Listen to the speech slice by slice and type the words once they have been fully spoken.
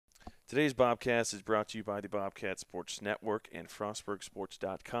Today's Bobcast is brought to you by the Bobcat Sports Network and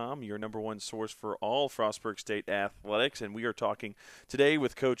FrostburgSports.com, your number one source for all Frostburg State athletics. And we are talking today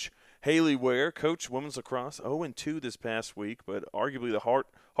with Coach Haley Ware. Coach, women's lacrosse 0-2 this past week, but arguably the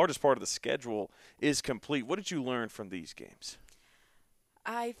hardest part of the schedule is complete. What did you learn from these games?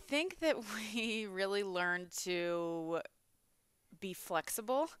 I think that we really learned to be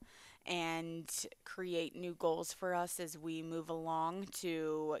flexible and create new goals for us as we move along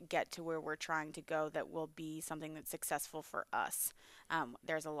to get to where we're trying to go that will be something that's successful for us.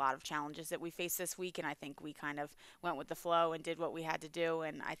 There's a lot of challenges that we face this week, and I think we kind of went with the flow and did what we had to do,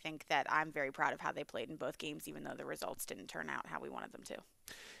 and I think that I'm very proud of how they played in both games, even though the results didn't turn out how we wanted them to.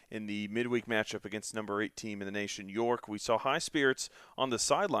 In the midweek matchup against number 8 team in the nation, York, we saw high spirits on the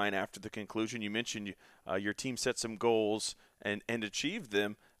sideline after the conclusion. You mentioned your team set some goals and achieved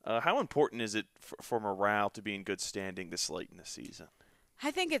them. How important is it for morale to be in good standing this late in the season?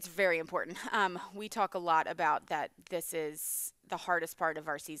 I think it's very important. We talk a lot about that this is the hardest part of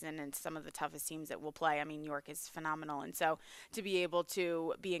our season and some of the toughest teams that we'll play. I mean, York is phenomenal. And so to be able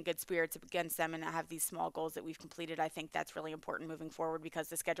to be in good spirits against them and have these small goals that we've completed, I think that's really important moving forward because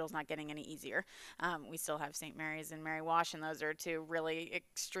the schedule's not getting any easier. We still have St. Mary's and Mary Wash, and those are two really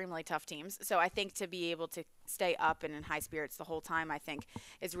extremely tough teams. So I think to be able to stay up and in high spirits the whole time, I think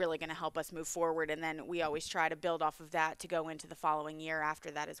is really going to help us move forward. And then we always try to build off of that to go into the following year after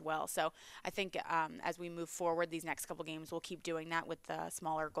that as well. So I think as we move forward, these next couple games, we'll keep doing that with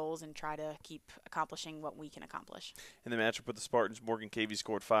smaller goals and try to keep accomplishing what we can accomplish. In the matchup with the Spartans, Morgan Cavey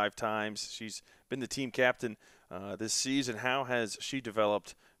scored 5 times. She's been the team captain this season. How has she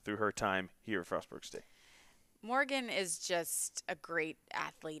developed through her time here at Frostburg State? Morgan is just a great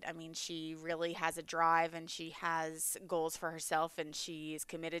athlete. I mean, she really has a drive and she has goals for herself and she's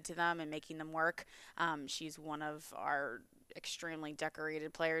committed to them and making them work. She's one of our extremely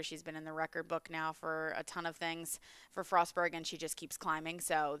decorated players. She's been in the record book now for a ton of things for Frostburg, and she just keeps climbing.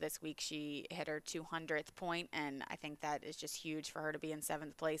 So this week she hit her 200th point, and I think that is just huge for her to be in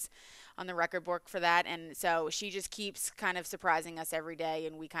 7th place on the record book for that. And so she just keeps kind of surprising us every day,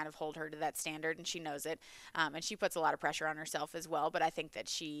 and we kind of hold her to that standard, and she knows it. And she puts a lot of pressure on herself as well, but I think that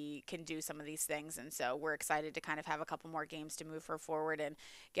she can do some of these things, and so we're excited to kind of have a couple more games to move her forward and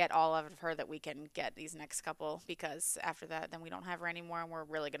get all of her that we can get these next couple, because after that, then we don't have her anymore, and we're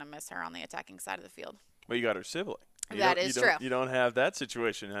really going to miss her on the attacking side of the field. Well, you got her sibling. That is true. You don't have that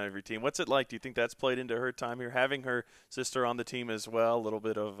situation on every team. What's it like? Do you think that's played into her time here, having her sister on the team as well? A little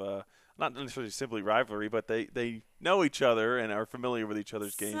bit of not necessarily simply rivalry, but they know each other and are familiar with each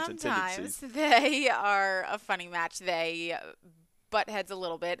other's games and tendencies. Sometimes they are a funny match. They butt heads a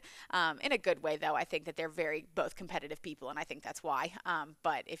little bit in a good way, though. I think that they're very both competitive people, and I think that's why.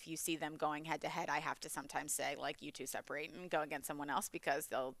 But if you see them going head to head, I have to sometimes say, like, you two separate and go against someone else, because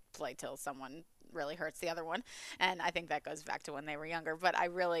they'll play till someone really hurts the other one. And I think that goes back to when they were younger. But I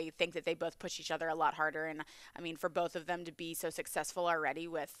really think that they both push each other a lot harder. And I mean, for both of them to be so successful already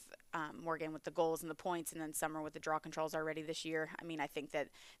with Morgan with the goals and the points, and then Summer with the draw controls already this year, I mean, I think that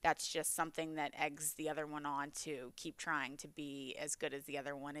that's just something that eggs the other one on to keep trying to be as good as the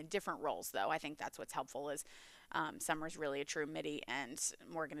other one in different roles, though. I think that's what's helpful is Summer's really a true midi, and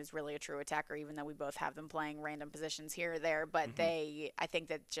Morgan is really a true attacker, even though we both have them playing random positions here or there. But I think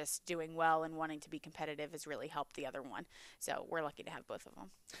that just doing well and wanting to be competitive has really helped the other one. So we're lucky to have both of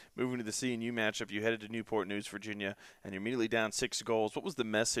them. Moving to the CNU matchup, you headed to Newport News, Virginia, and you're immediately down 6 goals. What was the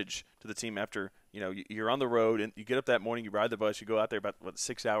message to the team after you're on the road and you get up that morning, you ride the bus, you go out there about a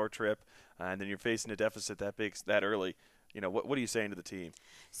 6-hour trip, and then you're facing a deficit that big that early? What are you saying to the team?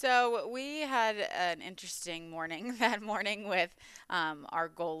 So we had an interesting morning that morning with our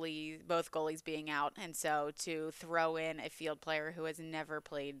goalie, both goalies being out. And so to throw in a field player who has never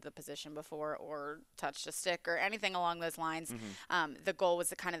played the position before or touched a stick or anything along those lines, the goal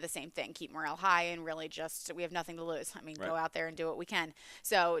was kind of the same thing, keep morale high and really just, we have nothing to lose. I mean, Right. Go out there and do what we can.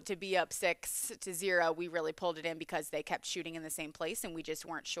 So to be up 6-0, we really pulled it in because they kept shooting in the same place, and we just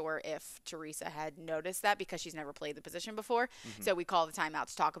weren't sure if Teresa had noticed that because she's never played the position before. So we called the timeout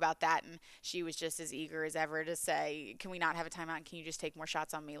to talk about that, and she was just as eager as ever to say, can we not have a timeout? Can you just take more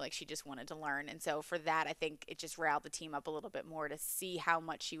shots on me? Like, she just wanted to learn. And so for that, I think it just riled the team up a little bit more to see how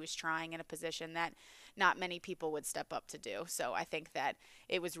much she was trying in a position that not many people would step up to do. So I think that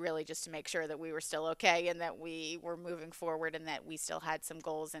it was really just to make sure that we were still okay and that we were moving forward and that we still had some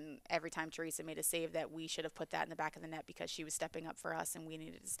goals. And every time Teresa made a save, that we should have put that in the back of the net because she was stepping up for us and we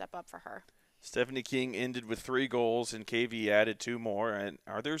needed to step up for her. Stephanie King ended with 3 goals, and KV added 2 more. And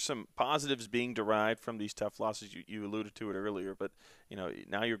are there some positives being derived from these tough losses? You alluded to it earlier, but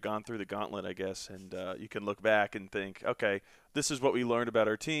now you're gone through the gauntlet, I guess, and you can look back and think, okay, this is what we learned about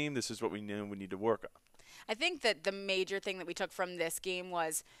our team. This is what we knew we need to work on. I think that the major thing that we took from this game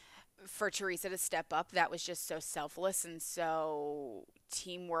was for Teresa to step up. That was just so selfless and so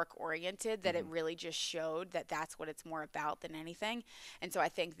teamwork oriented that it really just showed that that's what it's more about than anything. And so I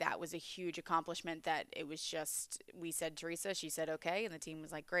think that was a huge accomplishment, that it was just, we said Teresa, she said okay, and the team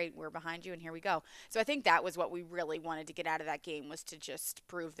was like, great, we're behind you and here we go. So I think that was what we really wanted to get out of that game, was to just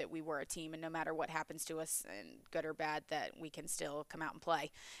prove that we were a team, and no matter what happens to us, and good or bad, that we can still come out and play.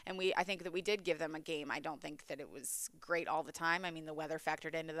 And I think that we did give them a game. I don't think that it was great all the time. I mean, the weather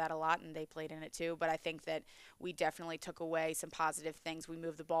factored into that a lot, and they played in it too, but I think that we definitely took away some positive things. We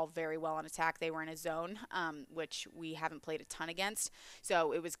moved the ball very well on attack. They were in a zone, which we haven't played a ton against.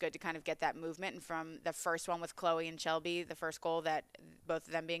 So it was good to kind of get that movement. And from the first one with Chloe and Shelby, the first goal, that both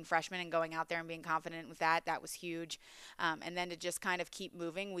of them being freshmen and going out there and being confident with that was huge. And then to just kind of keep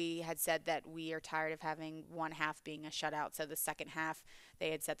moving, we had said that we are tired of having one half being a shutout. So the second half,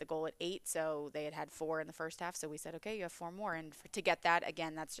 they had set the goal at 8, so they had 4 in the first half. So we said, okay, you have 4 more. And to get that,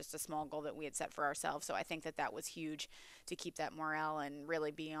 again, that's just a small goal that we had set for ourselves. So I think that was huge to keep that morale and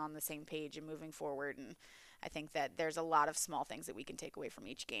really be on the same page and moving forward. And I think that there's a lot of small things that we can take away from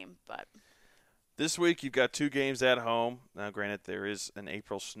each game. But this week you've got 2 games at home. Now, granted, there is an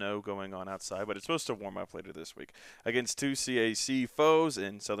April snow going on outside, but it's supposed to warm up later this week. Against 2 CAC foes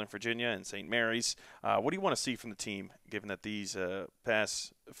in Southern Virginia and St. Mary's. What do you want to see from the team, given that these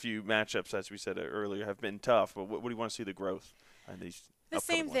past few matchups, as we said earlier, have been tough? But what do you want to see the growth in these? The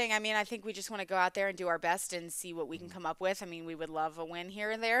same thing. I mean, I think we just want to go out there and do our best and see what we can come up with. I mean, we would love a win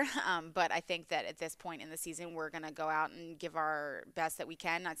here and there, but I think that at this point in the season, we're going to go out and give our best that we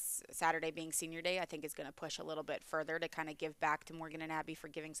can. That's Saturday being senior day. I think is going to push a little bit further to kind of give back to Morgan and Abby for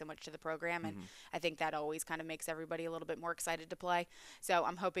giving so much to the program, and I think that always kind of makes everybody a little bit more excited to play. So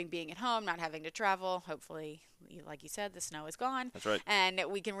I'm hoping being at home, not having to travel, hopefully, like you said, the snow is gone. That's right. And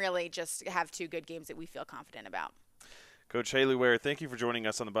we can really just have 2 good games that we feel confident about. Coach Haley Ware, thank you for joining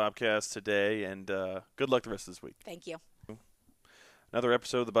us on the Bobcast today, and good luck the rest of this week. Thank you. Another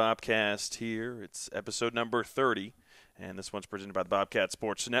episode of the Bobcast here. It's episode number 30, and this one's presented by the Bobcat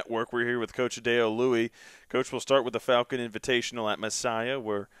Sports Network. We're here with Coach Adeo Louie. Coach, we'll start with the Falcon Invitational at Messiah,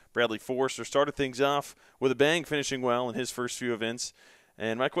 where Bradley Forrester started things off with a bang, finishing well in his first few events.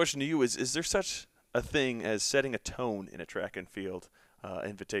 And my question to you is there such a thing as setting a tone in a track and field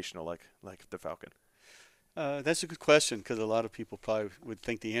invitational like the Falcon? That's a good question, because a lot of people probably would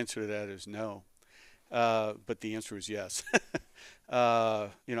think the answer to that is no. But the answer is yes. I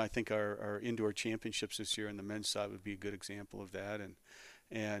think our indoor championships this year on the men's side would be a good example of that.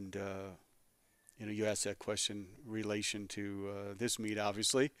 And you asked that question in relation to this meet,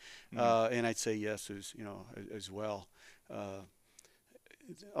 obviously. And I'd say yes as well.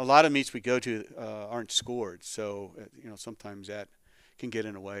 A lot of meets we go to aren't scored. So, sometimes that can get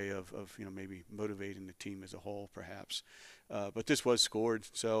in the way of maybe motivating the team as a whole, perhaps. But this was scored,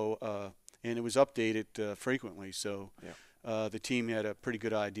 so and it was updated frequently. So the team had a pretty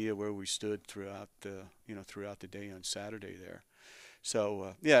good idea where we stood throughout the day on Saturday there.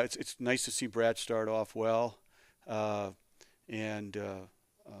 So it's nice to see Brad start off well, and then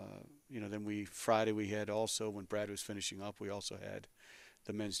Friday we had also, when Brad was finishing up, we also had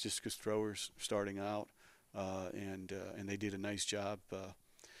the men's discus throwers starting out. And they did a nice job,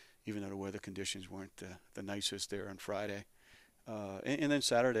 even though the weather conditions weren't the nicest there on Friday. And then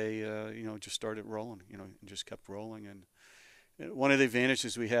Saturday, just started rolling, and just kept rolling. And one of the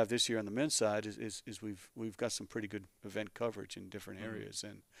advantages we have this year on the men's side is we've got some pretty good event coverage in different areas,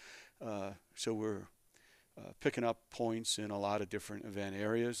 and so we're picking up points in a lot of different event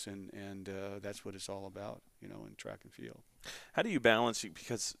areas, and that's what it's all about, in track and field. How do you balance,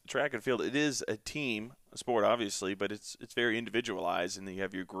 because track and field, it is a team sport, obviously, but it's very individualized, and then you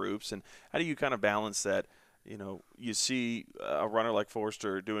have your groups. And how do you kind of balance that? You see a runner like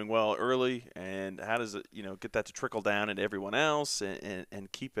Forrester doing well early, and how does it, get that to trickle down into everyone else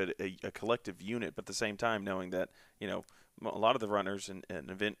and keep it a collective unit, but at the same time knowing that, a lot of the runners and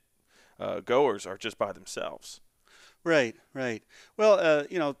event goers are just by themselves. Right. Well,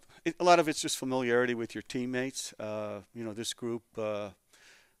 a lot of it's just familiarity with your teammates. This group, on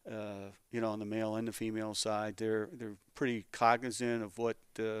the male and the female side, they're pretty cognizant of what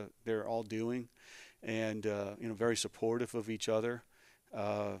they're all doing, and very supportive of each other.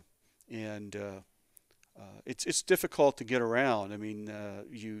 It's difficult to get around. I mean,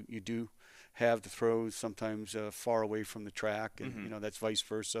 you do have the throws sometimes far away from the track, and that's vice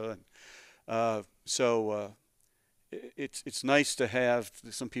versa. It's nice to have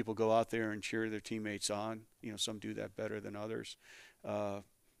some people go out there and cheer their teammates on. Some do that better than others,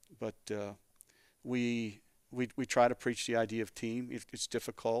 but we try to preach the idea of team. It's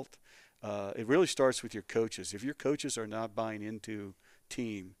difficult. It really starts with your coaches. If your coaches are not buying into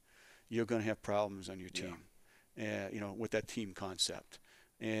team, you're going to have problems on your team. With that team concept,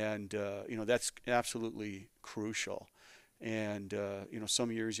 and that's absolutely crucial. And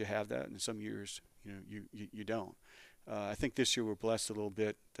some years you have that, and some years you don't. I think this year we're blessed a little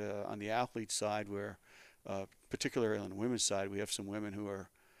bit on the athlete side, where particularly on the women's side, we have some women who are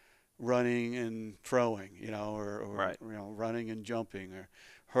running and throwing, or right. Running and jumping, or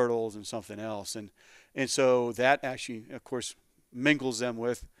hurdles and something else, and so that actually, of course, mingles them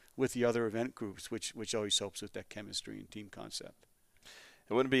with the other event groups, which always helps with that chemistry and team concept.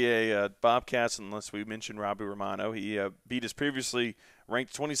 It wouldn't be a Bobcast unless we mentioned Robbie Romano. He beat his previously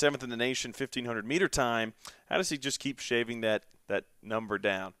ranked 27th in the nation 1,500-meter time. How does he just keep shaving that number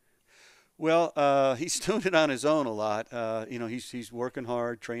down? Well, he's doing it on his own a lot. He's working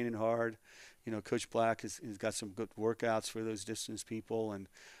hard, training hard. Coach Black has got some good workouts for those distance people. And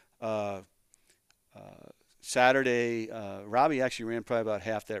Saturday, Robbie actually ran probably about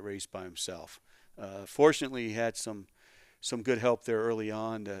half that race by himself. Fortunately, he had some good help there early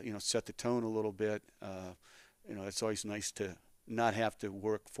on to set the tone a little bit. It's always nice to not have to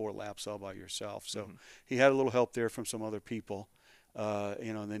work 4 laps all by yourself. So he had a little help there from some other people.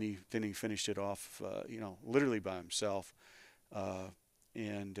 And then he finished it off, literally by himself. He'll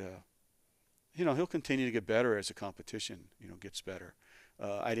continue to get better as the competition, gets better.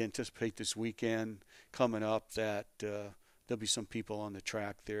 I'd anticipate this weekend coming up that there'll be some people on the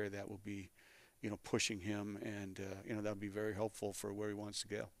track there that will be, pushing him, and that'll be very helpful for where he wants to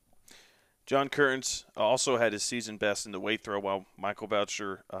go. John Kearns also had his season best in the weight throw, while Michael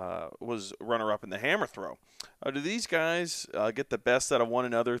Boucher was runner-up in the hammer throw. Do these guys get the best out of one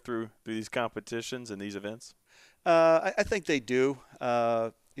another through these competitions and these events? I think they do.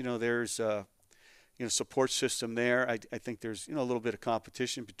 There's support system there. I think there's a little bit of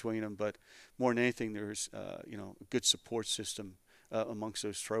competition between them, but more than anything, there's a good support system amongst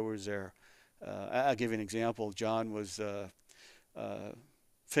those throwers there. I'll give you an example. John was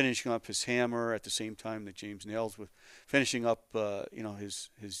finishing up his hammer at the same time that James Nails was finishing up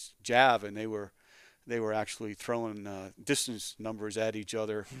his jab, and they were actually throwing distance numbers at each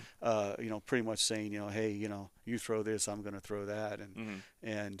other, pretty much saying, hey, you throw this, I'm going to throw that,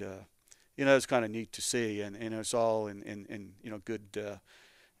 and it's kind of neat to see, and it's all in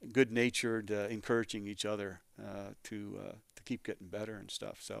good-natured, encouraging each other to keep getting better and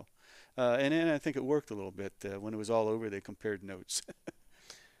stuff. So, and I think it worked a little bit. When it was all over, they compared notes.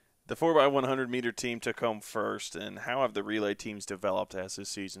 The 4x100-meter team took home first, and how have the relay teams developed as this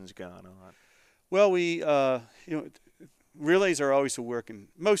season's gone on? Well, relays are always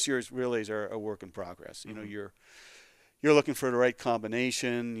most years relays are a work in progress. You're looking for the right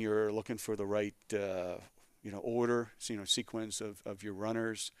combination. You're looking for the right, order, sequence of your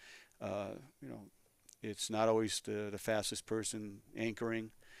runners. It's not always the fastest person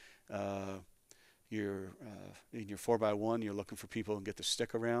anchoring. In your 4x1, you're looking for people who can get the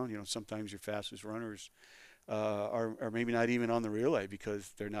stick around. Sometimes your fastest runners are maybe not even on the relay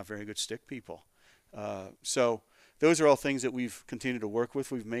because they're not very good stick people. So those are all things that we've continued to work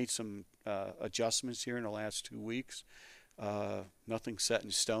with. We've made some adjustments here in the last 2 weeks. Nothing set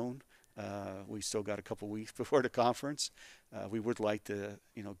in stone. We still got a couple weeks before the conference. We would like to,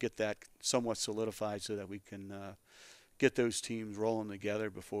 get that somewhat solidified so that we can get those teams rolling together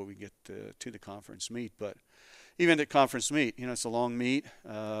before we get to the conference meet. But even at conference meet, it's a long meet.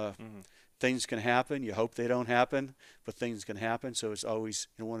 Things can happen. You hope they don't happen, but things can happen. So it's always,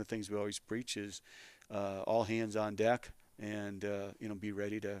 one of the things we always preach is all hands on deck, and be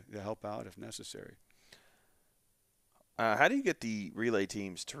ready to help out if necessary. How do you get the relay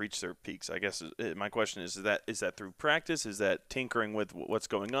teams to reach their peaks? I guess my question is that through practice? Is that tinkering with what's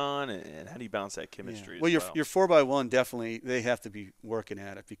going on? And how do you balance that chemistry? Yeah. Well, your 4x1, definitely they have to be working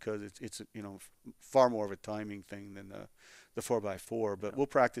at it because it's far more of a timing thing than the 4x4. But we'll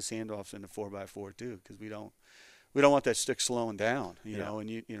practice handoffs in the 4x4 too, because we don't want that stick slowing down.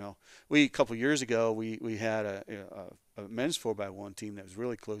 And we a couple of years ago we had a men's 4x1 team that was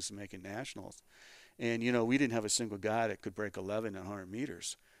really close to making nationals. And, we didn't have a single guy that could break 11 in 100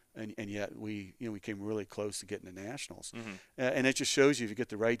 meters. And yet we came really close to getting the nationals. And it just shows you if you get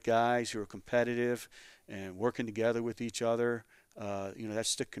the right guys who are competitive and working together with each other, that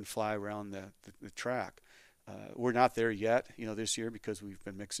stick can fly around the track. We're not there yet, this year because we've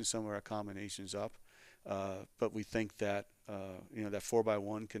been mixing some of our combinations up. But we think that, that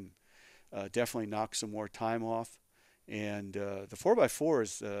 4x1 can definitely knock some more time off. And the 4x4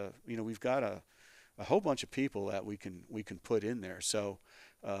 is, we've got a whole bunch of people that we can put in there. So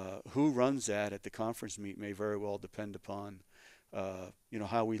who runs that at the conference meet may very well depend upon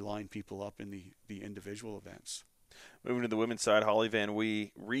how we line people up in the individual events. Moving to the women's side, Holly Van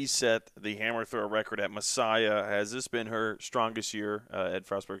Wee reset the hammer throw record at Messiah. Has this been her strongest year at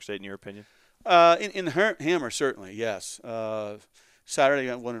Frostburg State, in your opinion? In her hammer, certainly, yes.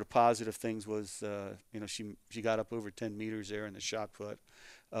 Saturday, one of the positive things was, she got up over 10 meters there in the shot put.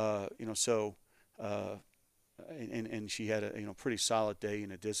 And she had a pretty solid day in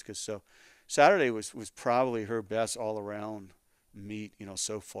the discus. So Saturday was probably her best all around meet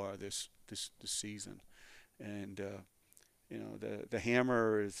so far this season. And the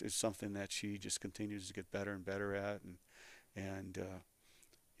hammer is something that she just continues to get better and better at. And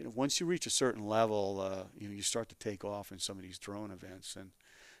once you reach a certain level, you start to take off in some of these drone events. And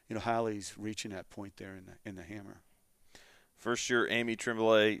Hallie's reaching that point there in the hammer. First year, Amy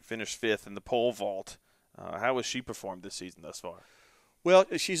Tremblay finished 5th in the pole vault. How has she performed this season thus far? Well,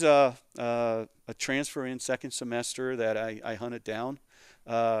 she's a transfer in second semester that I hunted down,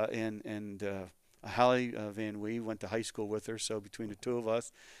 and Holly Van Wee went to high school with her. So between the two of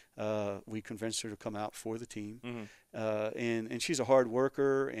us, we convinced her to come out for the team. Mm-hmm. And she's a hard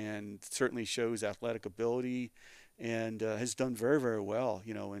worker and certainly shows athletic ability, and has done very, very well.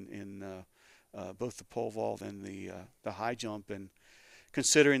 In both the pole vault and the high jump. And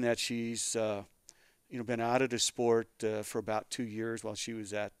considering that she's been out of the sport for about 2 years while she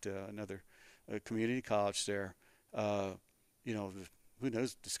was at another community college there, who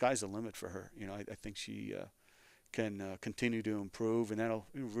knows? The sky's the limit for her. I think she can continue to improve, and that'll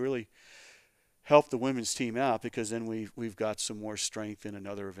really help the women's team out, because then we've got some more strength in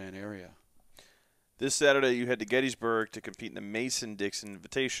another event area. This Saturday, you head to Gettysburg to compete in the Mason-Dixon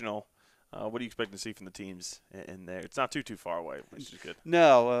Invitational. What do you expect to see from the teams in there? It's not too far away, which is good.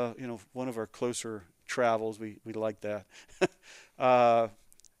 No, one of our closer travels. We like that. I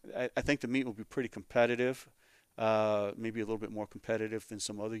think the meet will be pretty competitive. Maybe a little bit more competitive than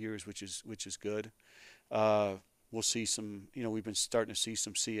some other years, which is good. We'll see some. We've been starting to see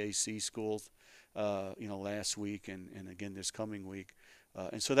some CAC schools. Last week and again this coming week,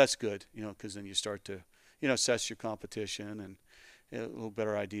 and so that's good. Because then you start to assess your competition and a little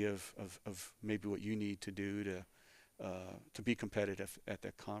better idea of maybe what you need to do to be competitive at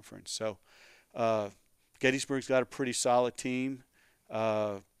that conference. So Gettysburg's got a pretty solid team,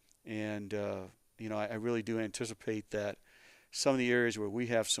 and I really do anticipate that some of the areas where we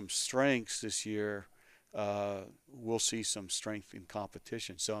have some strengths this year, we'll see some strength in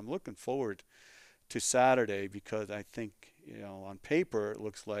competition. So I'm looking forward to Saturday, because I think on paper it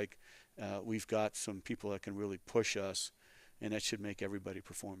looks like we've got some people that can really push us, and that should make everybody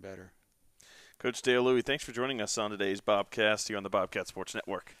perform better. Coach Dale Louie, thanks for joining us on today's Bobcast here on the Bobcat Sports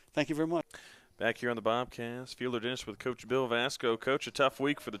Network. Thank you very much. Back here on the Bobcast, Fielder Dennis with Coach Bill Vasco. Coach, a tough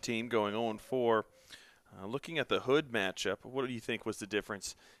week for the team going 0-4. Looking at the Hood matchup, what do you think was the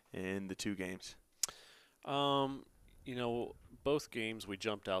difference in the two games? Both games we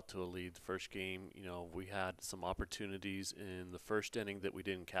jumped out to a lead. The first game, we had some opportunities in the first inning that we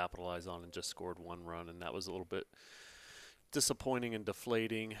didn't capitalize on and just scored one run, and that was a little bit disappointing and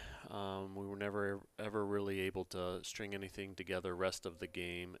deflating. We were never ever really able to string anything together rest of the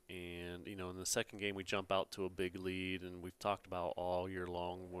game. And in the second game we jump out to a big lead, and we've talked about all year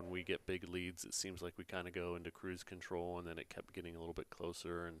long, when we get big leads it seems like we kind of go into cruise control, and then it kept getting a little bit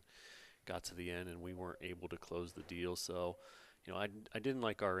closer and got to the end and we weren't able to close the deal. So I didn't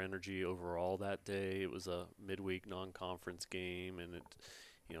like our energy overall that day. It was a midweek non-conference game, and it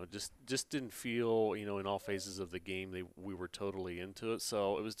just didn't feel, in all phases of the game we were totally into it.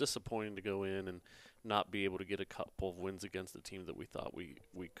 So it was disappointing to go in and not be able to get a couple of wins against the team that we thought we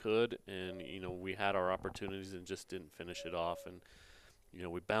could. And, we had our opportunities and just didn't finish it off. And,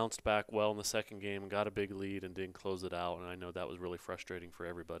 we bounced back well in the second game and got a big lead and didn't close it out. And I know that was really frustrating for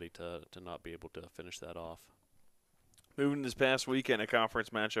everybody to not be able to finish that off. Moving this past weekend, a conference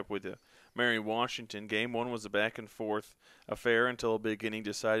matchup with Marion Washington. Game one was a back-and-forth affair until a big inning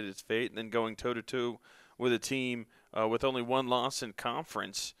decided its fate, and then going toe-to-toe with a team with only one loss in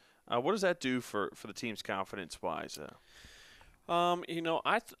conference. What does that do for the team's confidence-wise?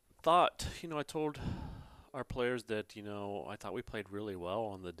 I thought, I told our players that, I thought we played really well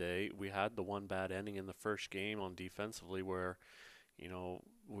on the day. We had the one bad inning in the first game on defensively where,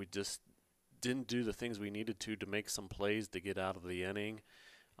 we just didn't do the things we needed to make some plays to get out of the inning.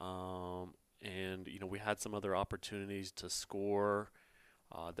 And, we had some other opportunities to score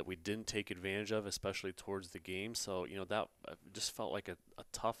that we didn't take advantage of, especially towards the game. So, that just felt like a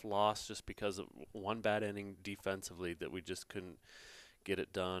tough loss just because of one bad inning defensively that we just couldn't get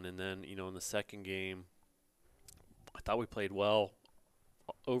it done. And then, in the second game, I thought we played well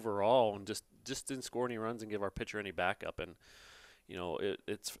overall and just didn't score any runs and give our pitcher any backup. And,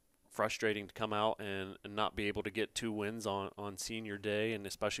 it's frustrating to come out and not be able to get 2 wins on senior day, and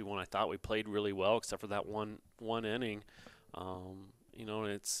especially when I thought we played really well except for that one inning. And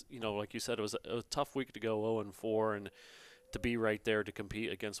it's, like you said, it was a tough week to go 0-4 and to be right there to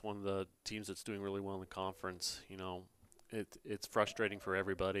compete against one of the teams that's doing really well in the conference. It's frustrating for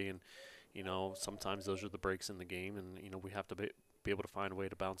everybody, and sometimes those are the breaks in the game, and we have to be able to find a way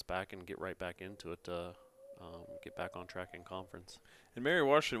to bounce back and get right back into it to get back on track in conference. And Mary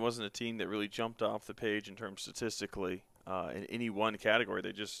Washington wasn't a team that really jumped off the page in terms statistically in any one category.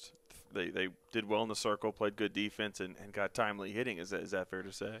 They did well in the circle, played good defense, and got timely hitting. Is that fair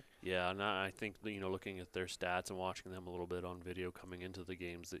to say? Yeah, and I think looking at their stats and watching them a little bit on video coming into the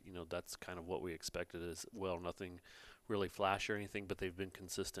games, that that's kind of what we expected as well. Nothing really flash or anything, but they've been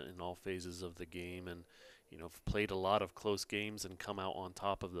consistent in all phases of the game, and played a lot of close games and come out on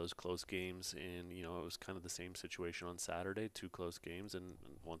top of those close games. And it was kind of the same situation on Saturday, 2 close games, and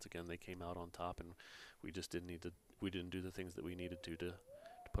once again they came out on top, and we just didn't do the things that we needed to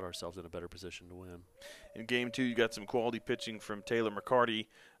put ourselves in a better position to win. In Game 2, you got some quality pitching from Taylor McCarty,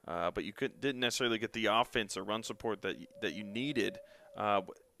 but you didn't necessarily get the offense or run support that you needed.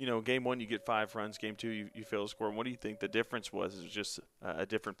 Game 1 you get 5 runs. Game 2 you fail to score. What do you think the difference was? Is it just a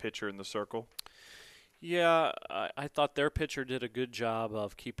different pitcher in the circle? Yeah, I thought their pitcher did a good job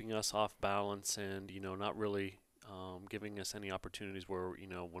of keeping us off balance and not really giving us any opportunities where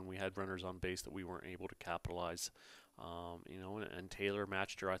when we had runners on base that we weren't able to capitalize. And Taylor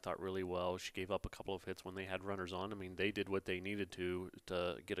matched her, I thought, really well. She gave up a couple of hits when they had runners on. I mean, they did what they needed to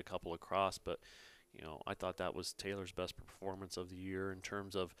get a couple across, but I thought that was Taylor's best performance of the year in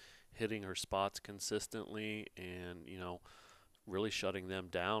terms of hitting her spots consistently and really shutting them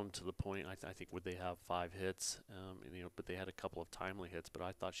down to the point. I think would they have 5 hits, but they had a couple of timely hits. But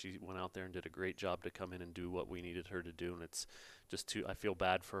I thought she went out there and did a great job to come in and do what we needed her to do. And it's just I feel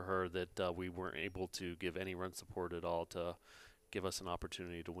bad for her that we weren't able to give any run support at all to give us an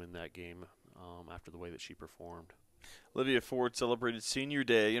opportunity to win that game after the way that she performed. Olivia Ford celebrated senior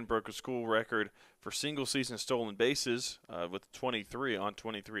day and broke a school record for single-season stolen bases with 23 on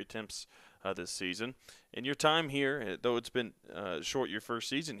 23 attempts this season. In your time here, though it's been short your first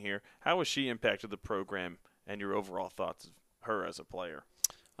season here, how has she impacted the program and your overall thoughts of her as a player?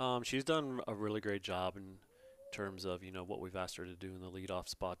 She's done a really great job in terms of what we've asked her to do in the leadoff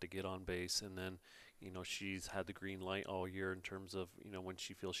spot to get on base, and then she's had the green light all year in terms of when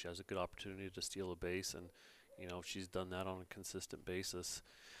she feels she has a good opportunity to steal a base, and she's done that on a consistent basis.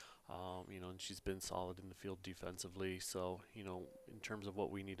 And she's been solid in the field defensively. So, in terms of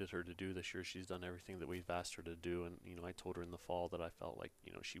what we needed her to do this year, she's done everything that we've asked her to do. And, I told her in the fall that I felt like,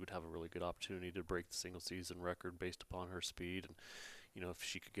 she would have a really good opportunity to break the single season record based upon her speed. And, if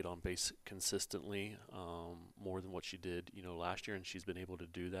she could get on base consistently, more than what she did, last year, and she's been able to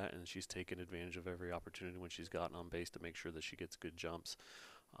do that. And she's taken advantage of every opportunity when she's gotten on base to make sure that she gets good jumps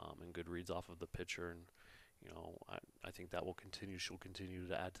and good reads off of the pitcher. And, I think that will continue. She'll continue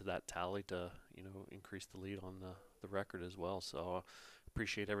to add to that tally to, increase the lead on the record as well. So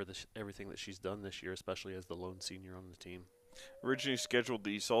appreciate everything that she's done this year, especially as the lone senior on the team. Originally scheduled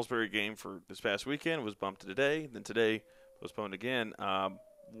the Salisbury game for this past weekend, was bumped to today. Then today postponed again.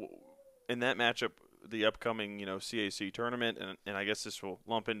 In that matchup, the upcoming CAC tournament, and I guess this will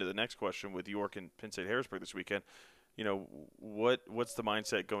lump into the next question with York and Penn State Harrisburg this weekend. What's the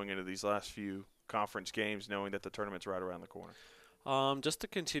mindset going into these last few conference games, knowing that the tournament's right around the corner? Just to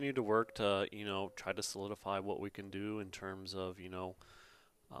continue to work to try to solidify what we can do in terms of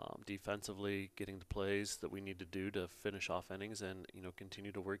defensively getting the plays that we need to do to finish off innings, and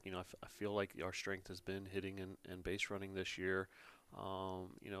continue to work. I feel like our strength has been hitting and base running this year.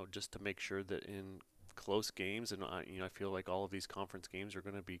 Just to make sure that in close games, and I feel like all of these conference games are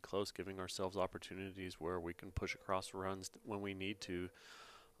going to be close, giving ourselves opportunities where we can push across runs when we need to.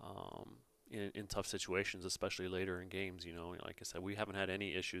 In tough situations, especially later in games. Like I said, we haven't had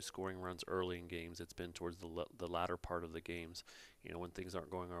any issues scoring runs early in games. It's been towards the latter part of the games, when things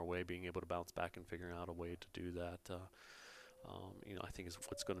aren't going our way, being able to bounce back and figuring out a way to do that, I think is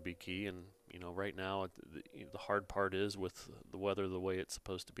what's going to be key. And, right now, the hard part is with the weather the way it's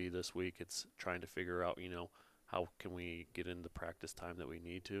supposed to be this week, it's trying to figure out, how can we get in the practice time that we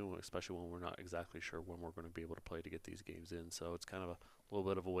need to, especially when we're not exactly sure when we're going to be able to play to get these games in. So it's kind of a little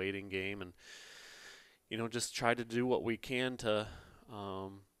bit of a waiting game, and just try to do what we can to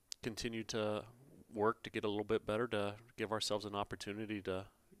continue to work to get a little bit better to give ourselves an opportunity to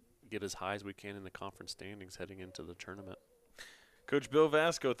get as high as we can in the conference standings heading into the tournament. Coach Bill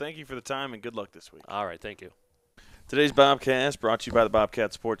Vasco, thank you for the time and good luck this week. All right, thank you. Today's Bobcast brought to you by the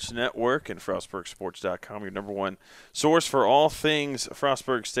Bobcat Sports Network and FrostburgSports.com, your number one source for all things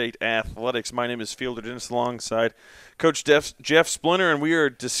Frostburg State athletics. My name is Fielder Dennis alongside Coach Jeff Splinter, and we are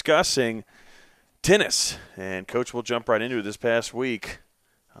discussing tennis. And, Coach, we'll jump right into it this past week.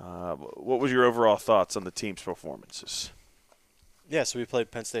 What was your overall thoughts on the team's performances? Yeah, so we played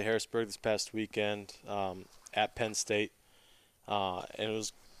Penn State Harrisburg this past weekend at Penn State, and it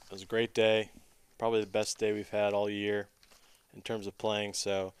was a great day. Probably the best day we've had all year in terms of playing.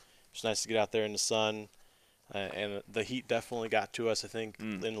 So it's nice to get out there in the sun. And the heat definitely got to us, I think,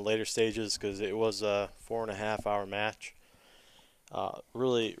 in the later stages because it was a 4.5-hour match.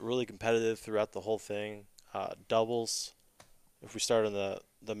 Really, really competitive throughout the whole thing. Doubles, if we start on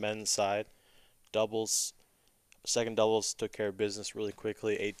the men's side, second doubles took care of business really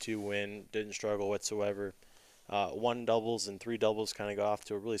quickly. 8-2 win, didn't struggle whatsoever. One doubles and three doubles kind of got off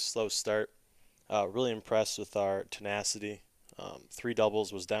to a really slow start. Really impressed with our tenacity. Three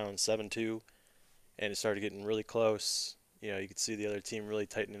doubles was down 7-2, and it started getting really close. You could see the other team really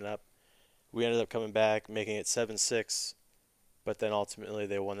tightening up. We ended up coming back, making it 7-6, but then ultimately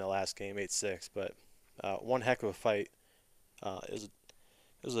they won the last game 8-6. But one heck of a fight. It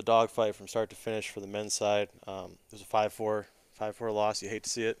was a dog fight from start to finish for the men's side. It was a 5-4 loss. You hate to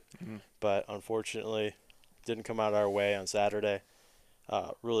see it, but unfortunately, didn't come out our way on Saturday.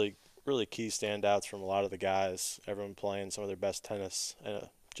 Really key standouts from a lot of the guys, everyone playing some of their best tennis.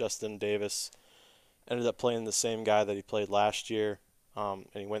 Justin Davis ended up playing the same guy that he played last year, and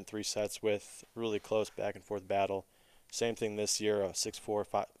he went 3 sets with really close back and forth battle. Same thing this year, a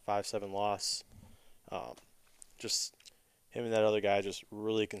 6-4, 5-7 loss. Just him and that other guy just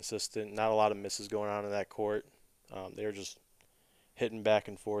really consistent. Not a lot of misses going on in that court. They were just hitting back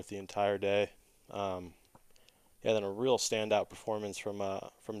and forth the entire day. Then a real standout performance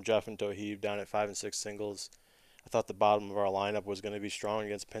from Jeff and Toheeb down at 5 and 6 singles. I thought the bottom of our lineup was going to be strong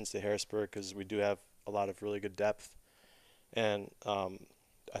against Penn State Harrisburg because we do have a lot of really good depth. And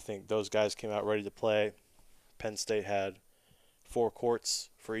I think those guys came out ready to play. Penn State had 4 courts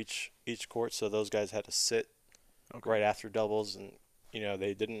for each court, so those guys had to sit right after doubles, and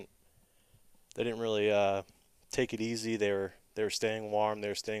they didn't really take it easy. They were staying warm, they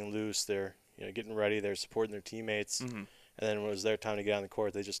were staying loose, they're getting ready, they're supporting their teammates, and then when it was their time to get on the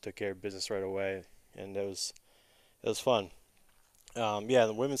court, they just took care of business right away, and it was fun. On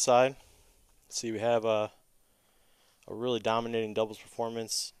the women's side, we have a really dominating doubles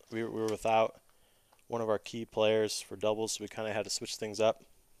performance. We were without one of our key players for doubles, so we kind of had to switch things up.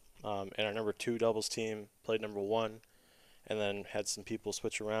 And our number 2 doubles team played number 1, and then had some people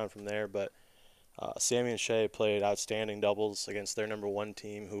switch around from there. But Sammy and Shay played outstanding doubles against their number 1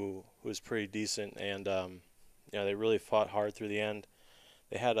 team, who was pretty decent, and they really fought hard through the end.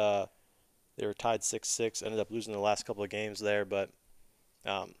 They were tied 6-6, ended up losing the last couple of games there, but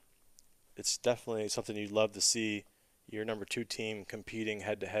it's definitely something you'd love to see your number 2 team competing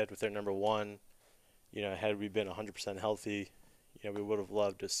head-to-head with their number 1. Had we been 100% healthy, we would have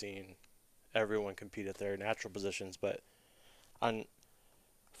loved to have seen everyone compete at their natural positions. But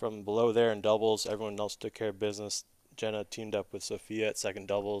from below there in doubles, everyone else took care of business. Jenna teamed up with Sophia at second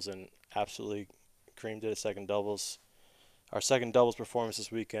doubles and absolutely creamed it at second doubles. Our second doubles performance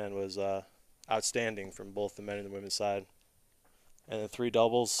this weekend was outstanding from both the men and the women's side. And the 3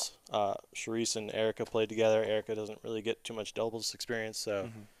 doubles, Charisse and Erica played together. Erica doesn't really get too much doubles experience, so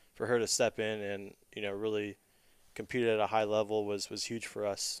for her to step in and really compete at a high level was huge for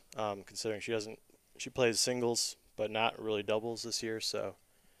us, considering she plays singles but not really doubles this year, so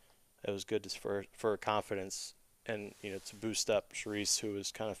it was good for her confidence and to boost up Charisse, who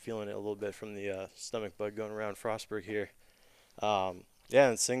was kind of feeling it a little bit from the stomach bug going around Frostburg here.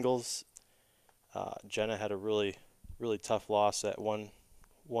 In singles, Jenna had a really tough loss at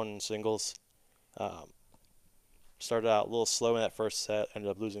one singles. Started out a little slow in that first set,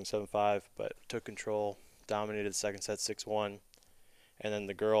 ended up losing 7-5, but took control, dominated the second set 6-1. And then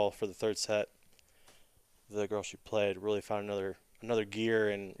the girl for the third set, the girl she played really found another gear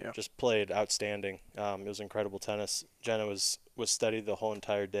and just played outstanding. It was incredible tennis. Jenna was steady the whole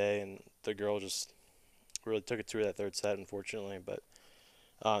entire day, and the girl just really took it through that third set, unfortunately. But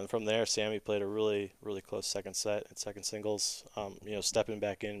from there, Sammy played a really close second set at second singles. Stepping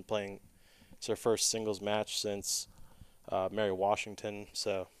back in, playing. It's her first singles match since Mary Washington.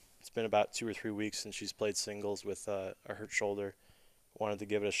 So it's been about 2 or 3 weeks since she's played singles with a hurt shoulder. Wanted to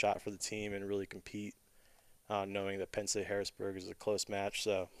give it a shot for the team and really compete. knowing that Penn State Harrisburg is a close match.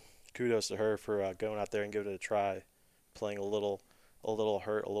 So kudos to her for going out there and giving it a try, playing a little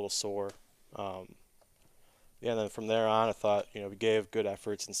hurt, a little sore. Yeah, and then from there on, I thought, we gave good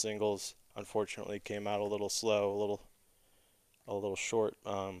efforts in singles. Unfortunately, came out a little slow, a little short.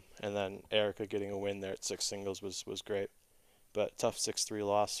 And then Erica getting a win there at 6 singles was great. But tough 6-3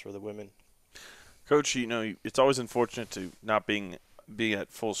 loss for the women. Coach, it's always unfortunate to not being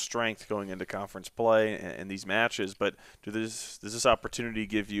at full strength going into conference play and these matches, but does this opportunity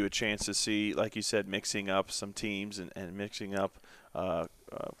give you a chance to see, like you said, mixing up some teams and mixing up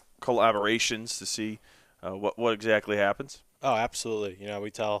collaborations to see what exactly happens? Oh, absolutely.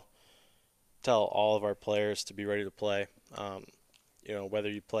 We tell all of our players to be ready to play. Whether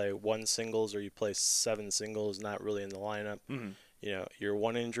you play 1 singles or you play 7 singles, not really in the lineup. Mm-hmm. You're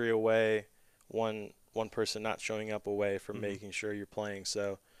 1 injury away, one person not showing up away from mm-hmm. making sure you're playing.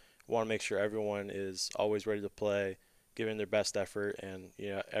 So we want to make sure everyone is always ready to play, giving their best effort, and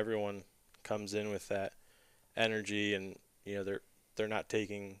everyone comes in with that energy, and they're not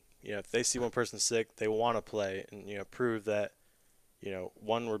taking, if they see one person sick, they want to play and prove that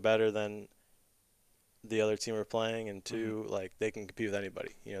one, we're better than the other team we're playing, and 2, mm-hmm. like, they can compete with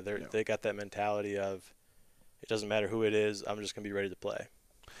anybody. They got that mentality of, it doesn't matter who it is, I'm just going to be ready to play.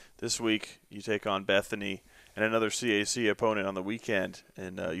 This week you take on Bethany and another CAC opponent on the weekend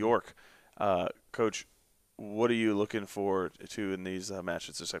in York. Coach, what are you looking forward to in these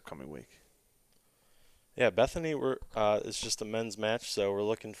matches this upcoming week? Yeah, Bethany, it's just a men's match, so we're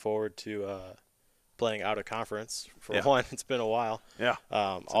looking forward to playing out of conference. For one, it's been a while. Yeah.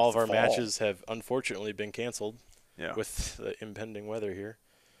 All of our matches have unfortunately been canceled with the impending weather here.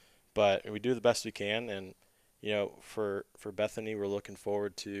 But we do the best we can, and for Bethany, we're looking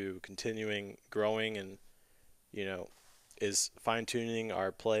forward to continuing growing and is fine-tuning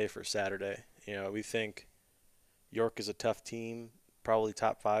our play for Saturday. We think York is a tough team, probably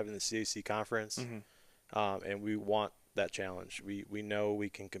top 5 in the CAC conference, mm-hmm. And we want that challenge. We know we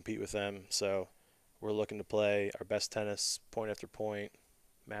can compete with them, so we're looking to play our best tennis, point after point,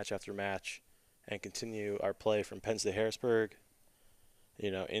 match after match, and continue our play from Penn State Harrisburg,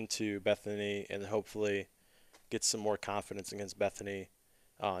 into Bethany, and hopefully get some more confidence against Bethany,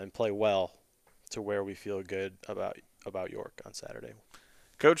 and play well to where we feel good about York on Saturday.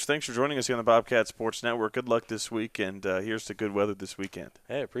 Coach, thanks for joining us here on the Bobcat Sports Network. Good luck this week, and here's to good weather this weekend.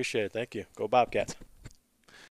 Hey, appreciate it. Thank you. Go Bobcats.